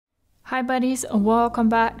Hi buddies, welcome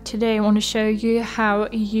back. Today I want to show you how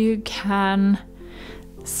you can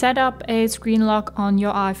set up a screen lock on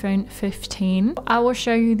your iPhone 15. I will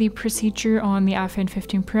show you the procedure on the iPhone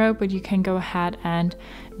 15 Pro, but you can go ahead and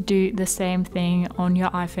do the same thing on your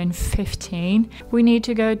iPhone 15. We need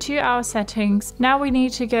to go to our settings. Now we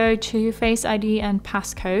need to go to Face ID and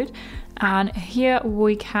passcode. And here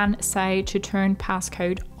we can say to turn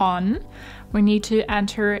passcode on. We need to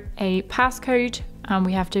enter a passcode, and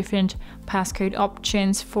we have different passcode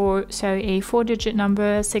options for a 4-digit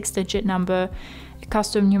number, 6-digit number, a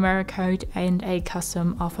custom numeric code, and a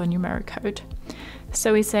custom alphanumeric code.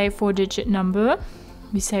 So we say 4-digit number,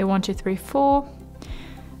 we say 1234.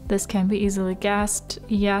 This can be easily guessed.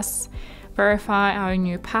 Yes. Verify our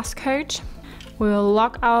new passcode. We'll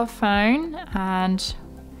lock our phone, and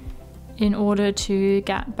in order to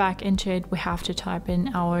get back into it, we have to type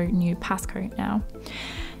in our new passcode now.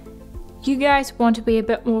 You guys want to be a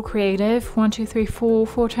bit more creative. 1, 2, 3, 4,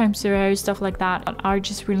 4 times 0, stuff like that are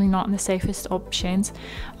just really not the safest options.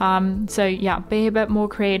 So yeah, be a bit more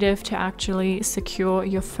creative to actually secure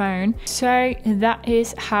your phone. So that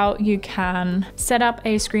is how you can set up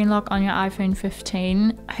a screen lock on your iPhone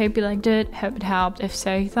 15. I hope you liked it, hope it helped. If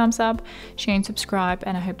so, thumbs up, share and subscribe,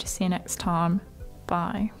 and I hope to see you next time.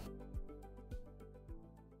 Bye.